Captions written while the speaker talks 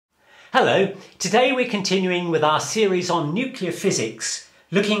Hello, today we're continuing with our series on nuclear physics,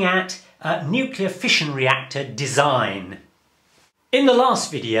 looking at nuclear fission reactor design. In the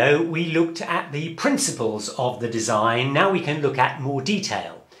last video we looked at the principles of the design. Now we can look at more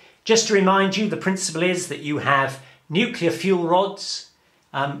detail. Just to remind you, the principle is that you have nuclear fuel rods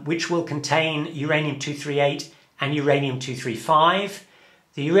which will contain uranium-238 and uranium-235.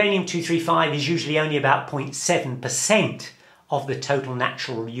 The uranium-235 is usually only about 0.7% of the total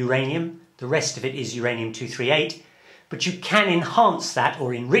natural uranium. The rest of it is uranium-238, but you can enhance that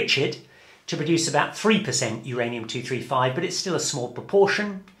or enrich it to produce about 3% uranium-235, but it's still a small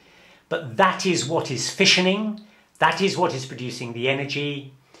proportion. But that is what is fissioning, that is what is producing the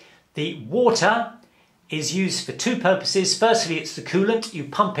energy. The water is used for two purposes. Firstly, it's the coolant. You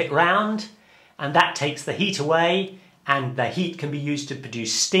pump it round and that takes the heat away, and the heat can be used to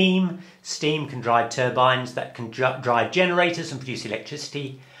produce steam. Steam can drive turbines that can drive generators and produce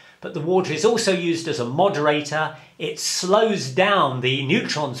electricity. But the water is also used as a moderator. It slows down the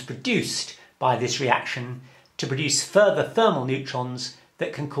neutrons produced by this reaction to produce further thermal neutrons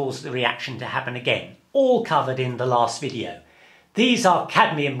that can cause the reaction to happen again. All covered in the last video. These are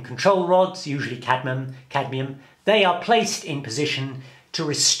cadmium control rods, usually cadmium. They are placed in position to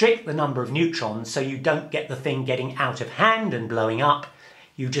restrict the number of neutrons so you don't get the thing getting out of hand and blowing up.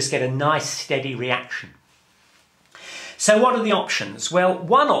 You just get a nice steady reaction. So what are the options? Well,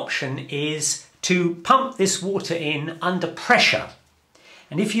 one option is to pump this water in under pressure.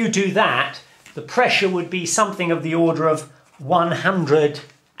 And if you do that, the pressure would be something of the order of 100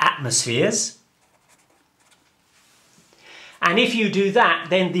 atmospheres. And if you do that,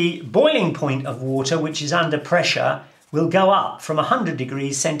 then the boiling point of water, which is under pressure, will go up from 100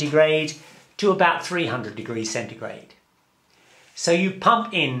 degrees centigrade to about 300 degrees centigrade. So you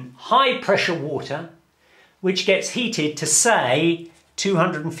pump in high pressure water, which gets heated to, say,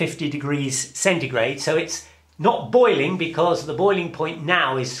 250 degrees centigrade. So it's not boiling because the boiling point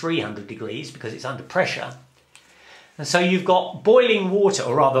now is 300 degrees because it's under pressure. And so you've got boiling water,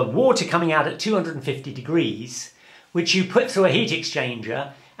 or rather water coming out at 250 degrees, which you put through a heat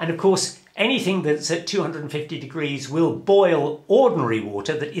exchanger. And of course, anything that's at 250 degrees will boil ordinary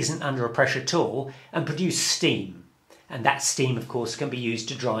water that isn't under a pressure at all and produce steam. And that steam, of course, can be used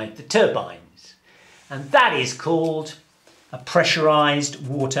to drive the turbines. And that is called a pressurized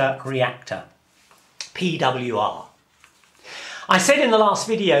water reactor, PWR. I said in the last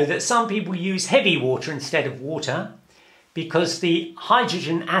video that some people use heavy water instead of water because the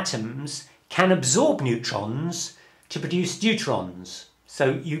hydrogen atoms can absorb neutrons to produce deuterons.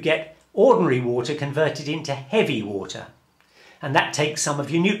 So you get ordinary water converted into heavy water, and that takes some of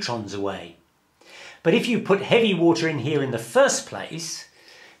your neutrons away. But if you put heavy water in here in the first place,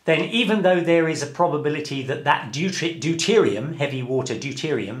 then even though there is a probability that that deuterium, heavy water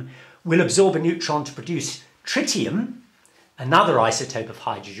deuterium, will absorb a neutron to produce tritium, another isotope of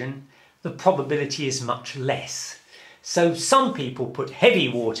hydrogen, the probability is much less. So some people put heavy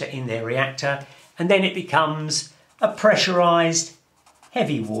water in their reactor, and then it becomes a pressurized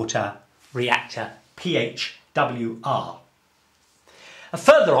heavy water reactor, PWR. A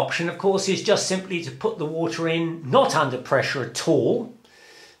further option, of course, is just simply to put the water in, not under pressure at all,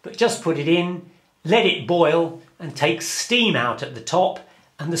 but just put it in, let it boil and take steam out at the top,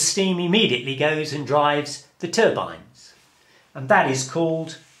 and the steam immediately goes and drives the turbines. And that is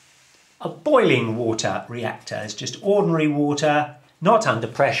called a boiling water reactor. It's just ordinary water, not under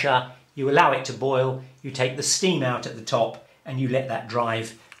pressure. You allow it to boil, you take the steam out at the top, and you let that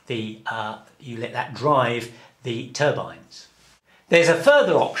drive the turbines. There's a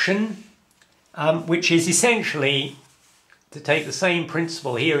further option, which is essentially to take the same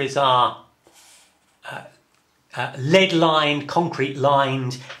principle. Here is our lead-lined,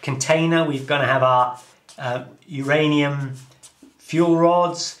 concrete-lined container. We're going to have our uranium fuel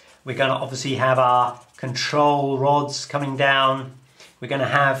rods. We're going to obviously have our control rods coming down. We're going to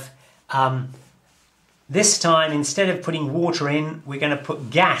have this time, instead of putting water in, we're going to put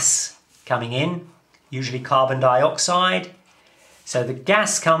gas coming in, usually carbon dioxide. So the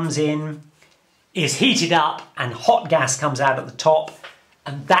gas comes in, is heated up, and hot gas comes out at the top,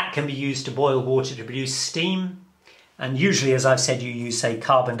 and that can be used to boil water to produce steam. And usually, as I've said, you use, say,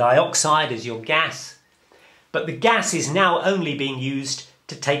 carbon dioxide as your gas. But the gas is now only being used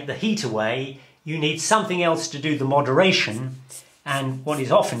to take the heat away. You need something else to do the moderation. And what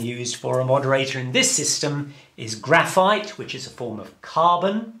is often used for a moderator in this system is graphite, which is a form of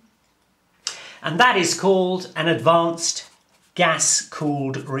carbon. And that is called an advanced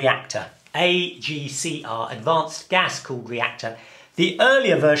gas-cooled reactor, AGCR, advanced gas-cooled reactor, the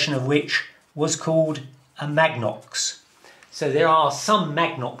earlier version of which was called a Magnox. So there are some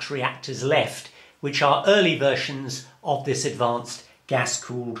Magnox reactors left, which are early versions of this advanced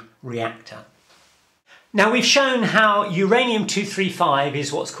gas-cooled reactor. Now we've shown how uranium-235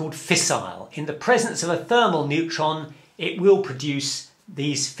 is what's called fissile. In the presence of a thermal neutron, it will produce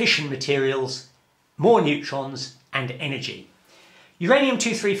these fission materials, more neutrons and energy.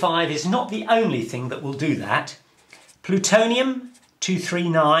 Uranium-235 is not the only thing that will do that.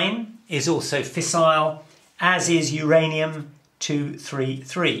 Plutonium-239 is also fissile, as is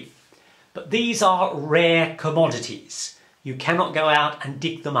uranium-233. But these are rare commodities. You cannot go out and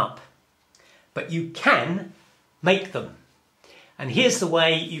dig them up. But you can make them. And here's the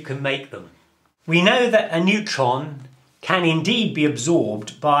way you can make them. We know that a neutron can indeed be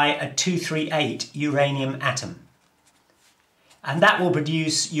absorbed by a 238 uranium atom. And that will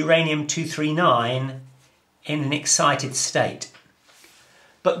produce uranium-239 in an excited state.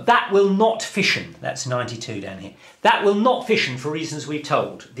 But that will not fission. That's 92 down here. That will not fission for reasons we've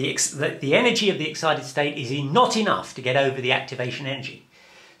told. The energy of the excited state is not enough to get over the activation energy.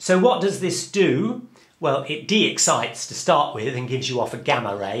 So what does this do? Well, it de-excites to start with and gives you off a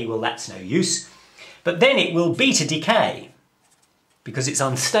gamma ray. Well, that's no use. But then it will beta decay because it's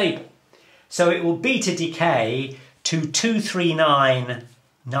unstable. So it will beta decay to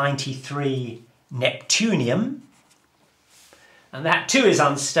 23993 neptunium. And that too is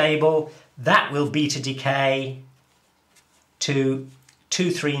unstable. That will beta decay to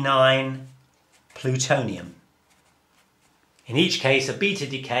 239 plutonium. In each case, a beta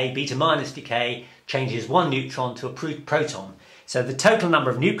decay, beta minus decay, changes one neutron to a proton. So the total number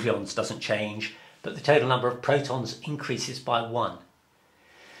of nucleons doesn't change, but the total number of protons increases by 1.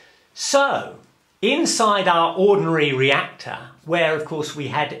 So, inside our ordinary reactor, where of course we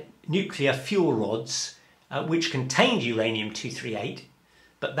had nuclear fuel rods, which contained uranium-238,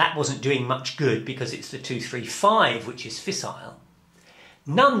 but that wasn't doing much good because it's the 235 which is fissile.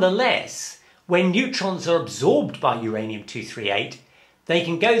 Nonetheless, when neutrons are absorbed by uranium-238, they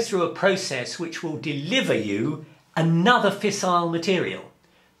can go through a process which will deliver you another fissile material,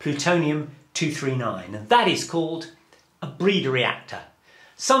 plutonium-239, and that is called a breeder reactor.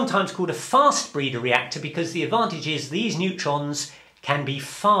 Sometimes called a fast breeder reactor because the advantage is these neutrons can be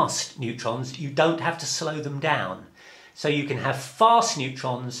fast neutrons. You don't have to slow them down. So you can have fast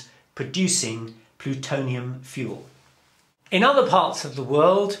neutrons producing plutonium fuel. In other parts of the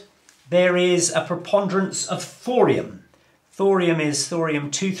world, there is a preponderance of thorium. Thorium is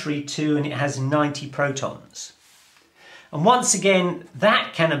thorium-232 and it has 90 protons. And once again,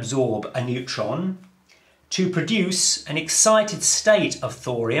 that can absorb a neutron to produce an excited state of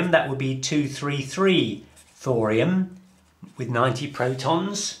thorium. That would be 233 thorium with 90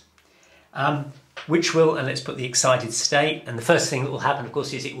 protons, which will, and let's put the excited state, and the first thing that will happen, of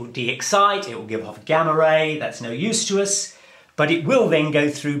course, is it will de-excite, it will give off a gamma ray, that's no use to us, but it will then go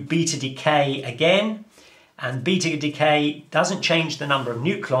through beta decay again, and beta decay doesn't change the number of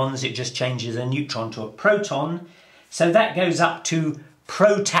nucleons, it just changes a neutron to a proton, so that goes up to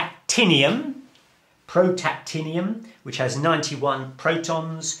protactinium, which has 91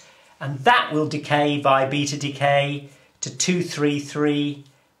 protons, and that will decay by beta decay to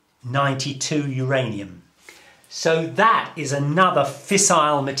 23392 uranium. So that is another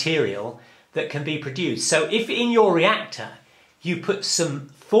fissile material that can be produced. So if in your reactor you put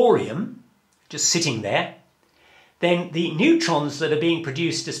some thorium just sitting there, then the neutrons that are being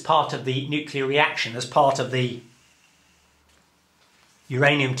produced as part of the nuclear reaction, as part of the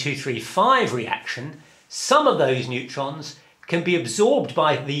uranium-235 reaction, some of those neutrons can be absorbed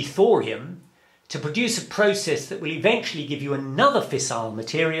by the thorium to produce a process that will eventually give you another fissile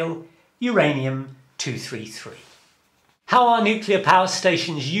material, uranium-233. How are nuclear power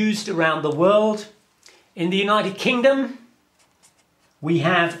stations used around the world? In the United Kingdom, we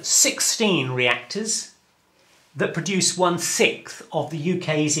have 16 reactors that produce 1/6 of the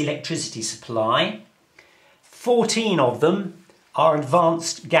UK's electricity supply. 14 of them are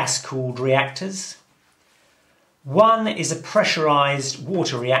advanced gas-cooled reactors. One is a pressurised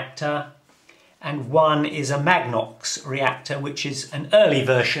water reactor, and one is a Magnox reactor, which is an early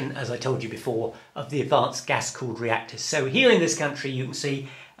version, as I told you before, of the advanced gas-cooled reactors. So here in this country you can see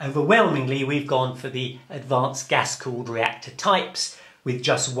overwhelmingly we've gone for the advanced gas-cooled reactor types with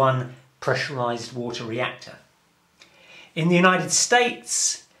just one pressurised water reactor. In the United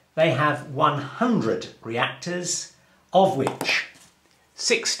States they have 100 reactors, of which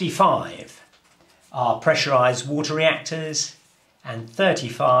 65 are pressurised water reactors and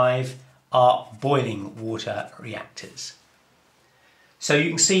 35 are boiling water reactors. So you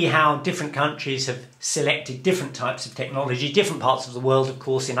can see how different countries have selected different types of technology. Different parts of the world, of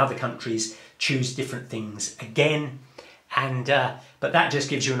course, in other countries choose different things again. But that just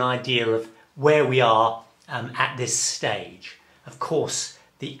gives you an idea of where we are at this stage. Of course,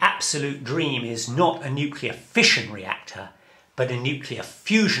 the absolute dream is not a nuclear fission reactor, but a nuclear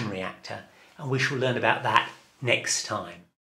fusion reactor, and we shall learn about that next time.